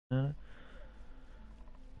Da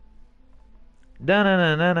na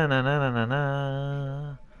na na na na na na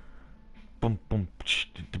na. Boom boom.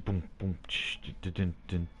 Boom boom.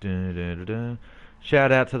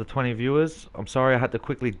 Shout out to the 20 viewers. I'm sorry I had to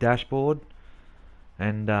quickly dashboard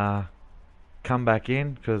and come back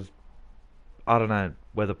in because I don't know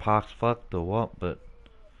whether park's fucked or what, but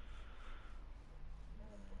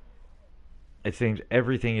it seems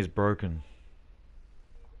everything is broken.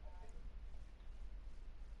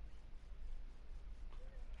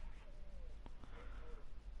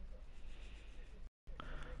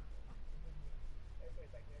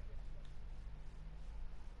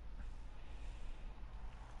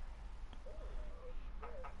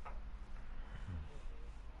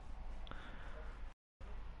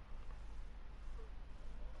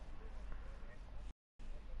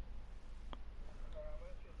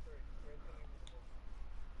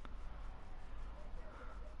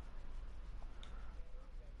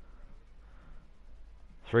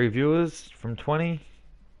 Three viewers from 20.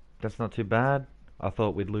 That's not too bad. I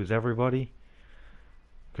thought we'd lose everybody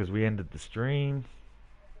because we ended the stream.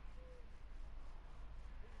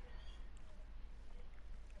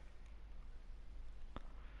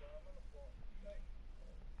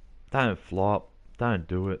 Don't flop. Don't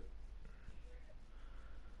do it.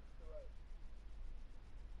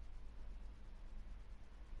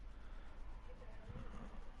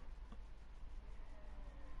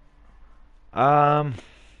 Um,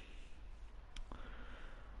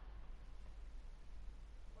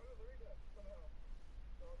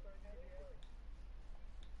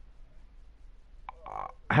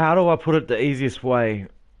 how do I put it the easiest way?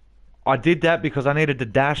 I did that because I needed the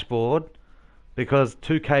dashboard because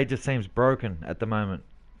 2K just seems broken at the moment.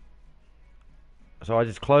 So I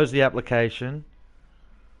just closed the application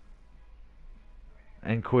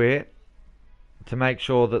and quit to make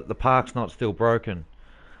sure that the park's not still broken.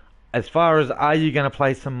 As far as are you going to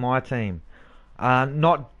play some my team?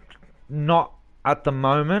 Not at the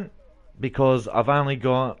moment because I've only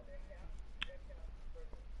got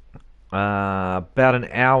about an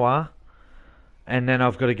hour, and then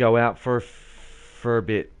I've got to go out for a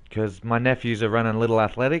bit because my nephews are running Little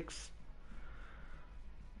Athletics.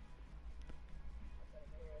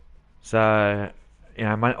 So, you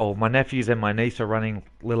know, my nephews and my niece are running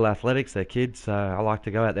Little Athletics. They're kids, so I like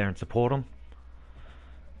to go out there and support them.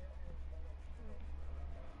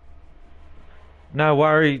 No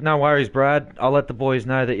worries, Brad. I'll let the boys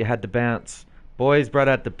know that you had to bounce. Boys, Brad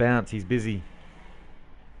had to bounce. He's busy.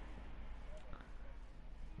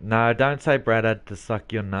 No, don't say Brad had to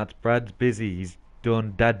suck your nuts. Brad's busy. He's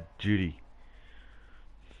doing dad duty.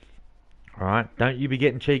 Alright? Don't you be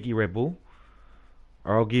getting cheeky, Red Bull,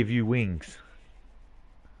 or I'll give you wings.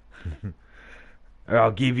 Or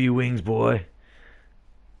I'll give you wings, boy.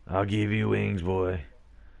 I'll give you wings, boy.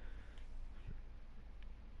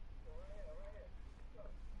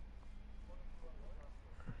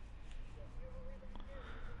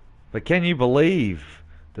 But can you believe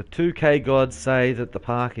the 2K gods say that the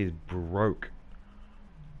park is broke?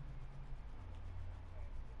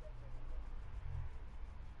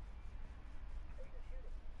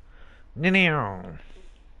 Niniao.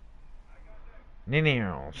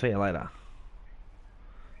 Niniao. See you later.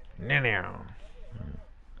 Niniao.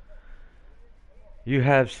 You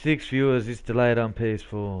have 6 viewers. It's delayed on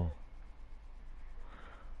PS4.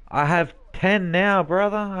 I have 10 now,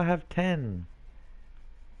 brother. I have 10.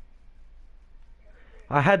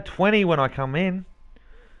 I had 20 when I come in.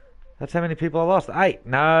 That's how many people I lost. 8.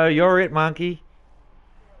 No, you're it, monkey.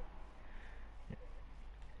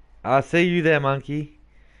 I see you there, monkey.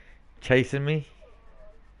 Chasing me.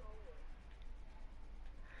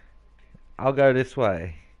 I'll go this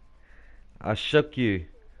way. I shook you.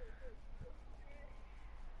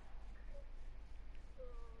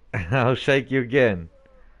 I'll shake you again.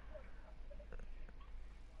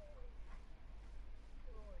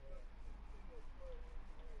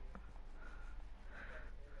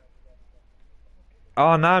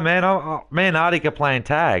 Oh no, man! Me and Arctic are playing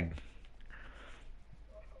tag.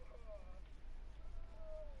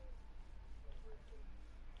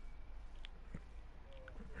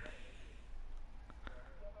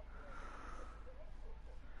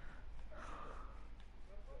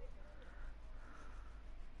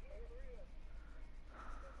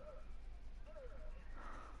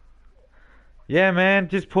 Yeah, man.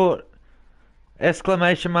 Just put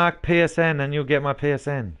exclamation mark PSN and you'll get my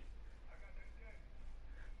PSN.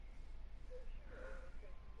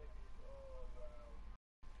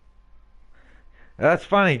 That's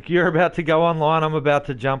funny. You're about to go online. I'm about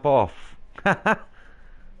to jump off. I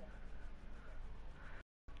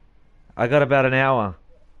got about an hour.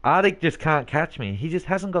 Arctic just can't catch me. He just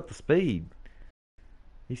hasn't got the speed.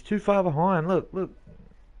 He's too far behind. Look, look.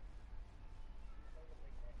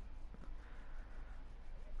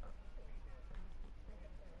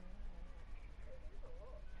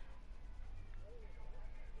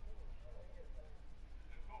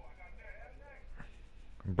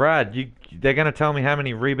 Brad, they're going to tell me how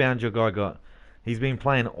many rebounds your guy got. He's been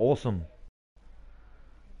playing awesome.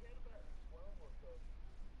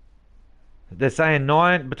 They're saying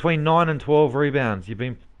between 9 and 12 rebounds. You've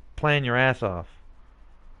been playing your ass off.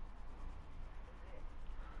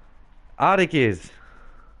 Arctic is.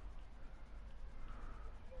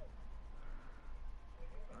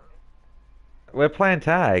 We're playing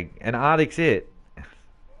tag, and Arctic's it.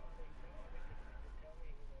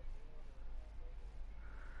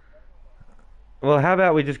 Well, how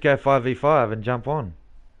about we just go 5v5 and jump on?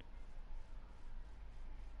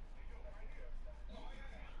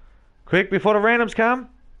 Quick, before the randoms come.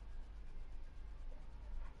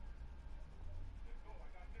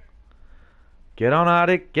 Get on,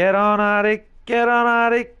 Arctic. Get on, Arctic. Get on,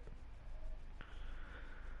 Arctic.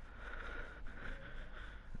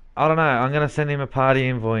 I don't know. I'm going to send him a party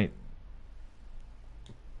invite.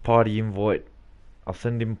 Party invite. I'll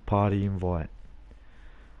send him a party invite.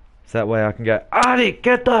 So that way I can go, Arctic,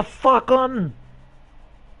 get the fuck on!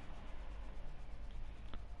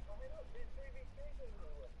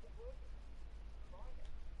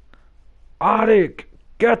 Arctic,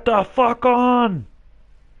 get the fuck on!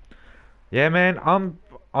 Yeah, man, I'm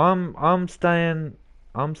staying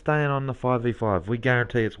on the 5v5. We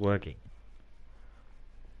guarantee it's working.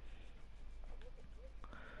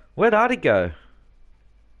 Where'd Arctic go?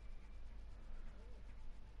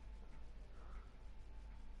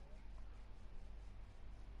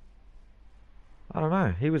 I don't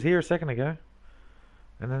know. He was here a second ago,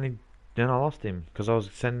 and then I lost him because I was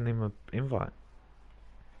sending him an invite.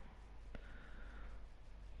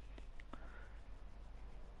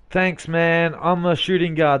 Thanks, man. I'm a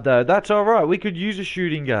shooting guard though. That's all right. We could use a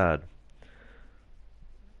shooting guard.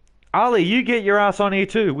 Ali, you get your ass on here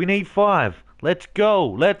too. We need 5. Let's go.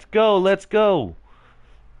 Let's go. Let's go.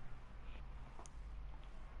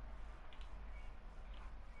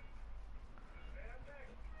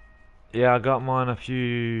 Yeah, I got mine a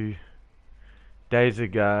few days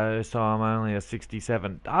ago, so I'm only a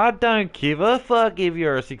 67. I don't give a fuck if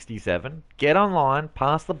you're a 67. Get online,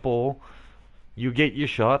 pass the ball, you get your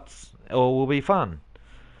shots, or will be fun.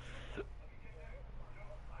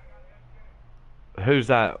 Who's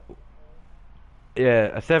that?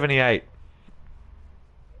 Yeah, a 78.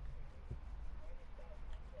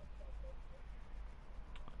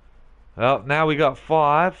 Well, now we got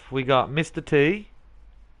 5. We got Mr. T,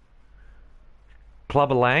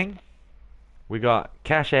 Clubber Lang. We got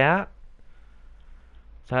Cash Out.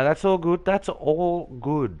 So that's all good. That's all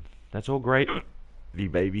good. That's all great,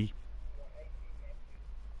 baby.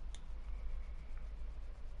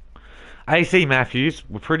 AC Matthews,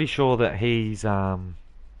 we're pretty sure that he's a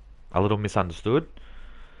little misunderstood.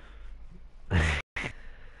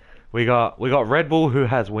 We got Red Bull who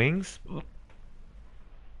has wings.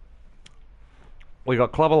 We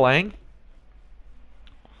got Clubber Lang.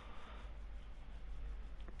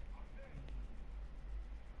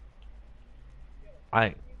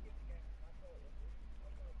 I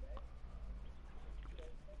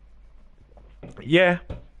Yeah,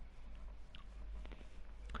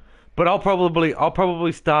 but I'll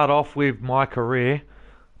probably start off with my career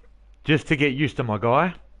just to get used to my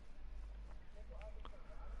guy.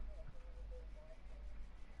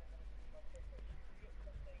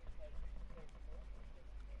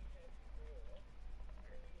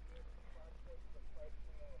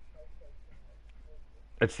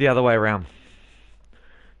 It's the other way around.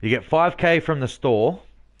 You get 5k from the store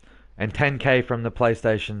and 10k from the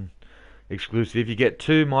PlayStation exclusive. You get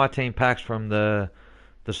 2 My Team packs from the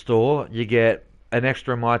store. You get an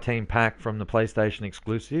extra My Team pack from the PlayStation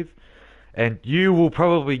exclusive, and you will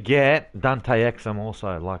probably get Dante Exum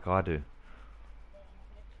also, like I do.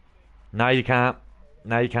 No, you can't.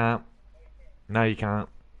 No, you can't. No, you can't.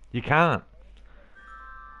 You can't.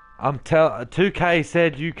 2K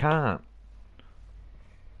said you can't.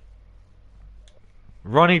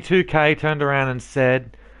 Ronnie 2K turned around and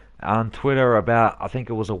said on Twitter about, I think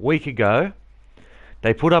it was a week ago,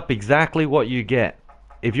 they put up exactly what you get.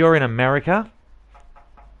 If you're in America,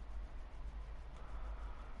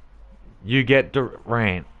 you get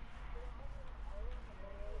Durant.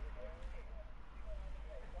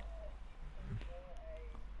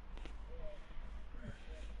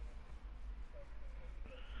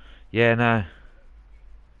 Yeah, no.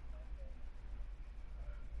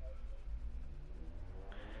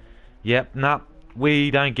 Yep, no.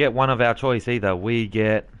 we don't get one of our choice either. We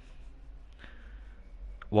get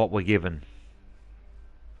what we're given.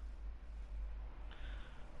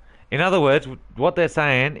 In other words, what they're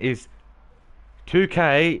saying is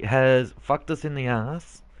 2K has fucked us in the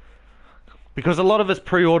ass because a lot of us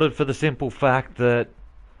pre-ordered for the simple fact that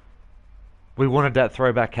we wanted that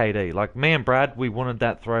throwback KD. Like me and Brad, we wanted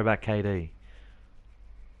that throwback KD.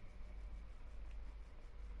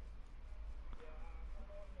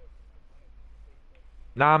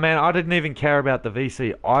 Nah, man, I didn't even care about the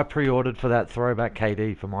VC. I pre-ordered for that throwback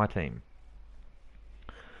KD for my team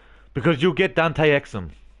because you'll get Dante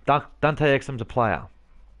Exum. Dante Exum's a player,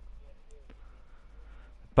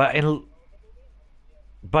 but in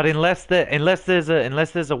but unless there's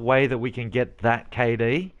a way that we can get that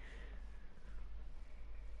KD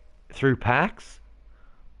through packs,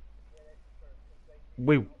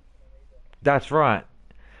 we that's right.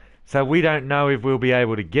 So we don't know if we'll be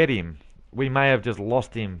able to get him. We may have just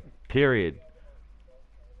lost him. Period.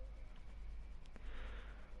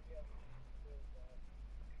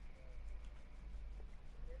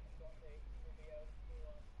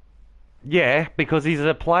 Yeah, because he's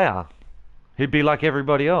a player. He'd be like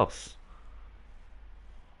everybody else.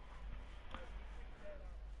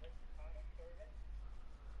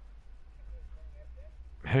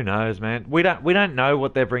 Who knows, man? We don't know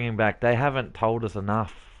what they're bringing back. They haven't told us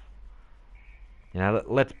enough.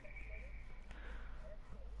 Let's.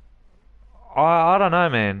 I don't know,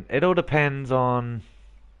 man. It all depends on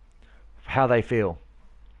how they feel.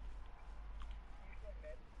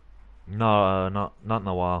 No, not in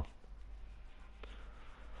a while.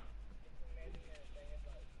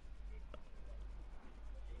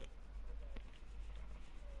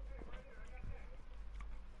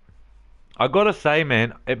 I gotta say,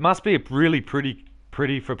 man, it must be really pretty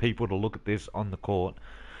for people to look at this on the court.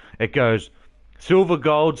 It goes silver,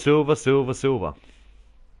 gold, silver, silver, silver.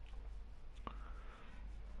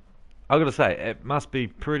 I gotta say, it must be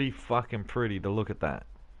pretty fucking pretty to look at that.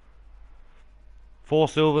 Four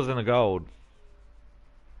silvers and a gold.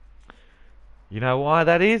 You know why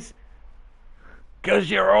that is? Cause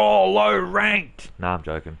you're all low ranked. Nah, I'm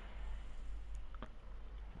joking.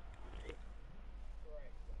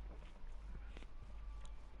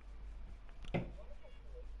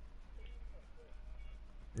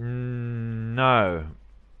 No,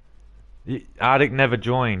 Arctic never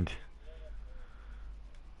joined.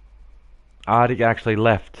 Arctic actually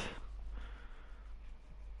left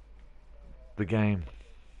the game.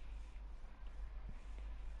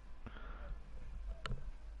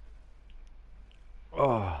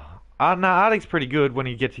 Oh, no, Arctic's pretty good when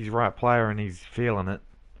he gets his right player and he's feeling it.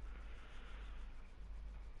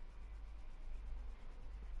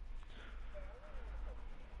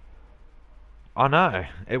 I know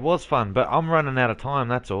it was fun, but I'm running out of time.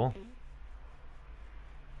 That's all.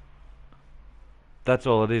 That's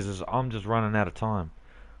all it is. Is I'm just running out of time.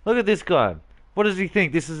 Look at this guy. What does he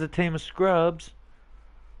think? This is a team of scrubs.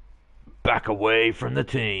 Back away from the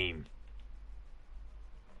team.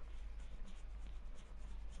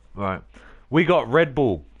 Right. We got Red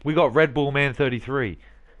Bull. We got Red Bull Man 33.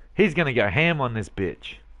 He's gonna go ham on this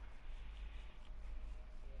bitch.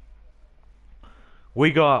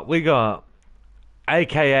 We got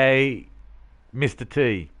AKA Mr.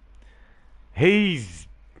 T. He's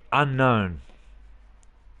unknown.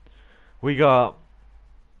 We got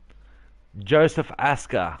Joseph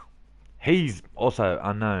Asker. He's also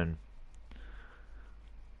unknown.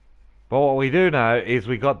 But what we do know is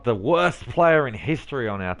we got the worst player in history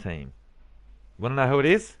on our team. You wanna know who it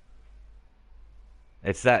is?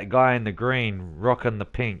 It's that guy in the green rocking the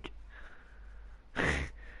pink.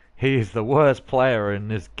 He is the worst player in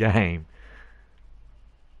this game.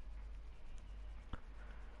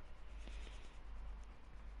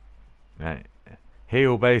 Right.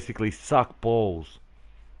 He'll basically suck balls.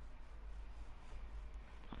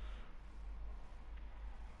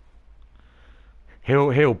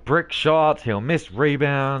 He'll brick shots. He'll miss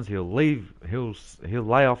rebounds. He'll leave. He'll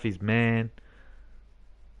lay off his man.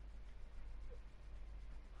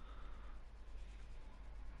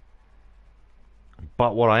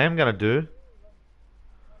 But what I am gonna do,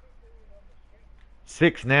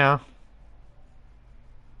 six now.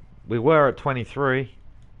 We were at 23.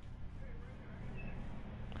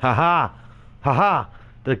 Haha, haha.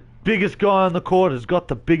 The biggest guy on the court has got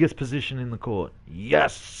the biggest position in the court.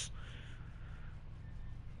 Yes.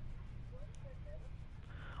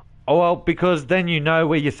 Oh well, because then you know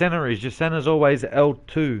where your center is. Your center's always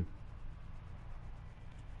L2. You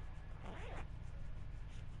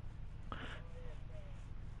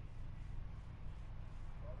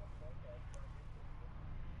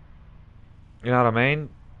know what I mean?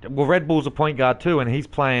 Well, Red Bull's a point guard too, and he's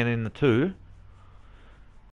playing in the two.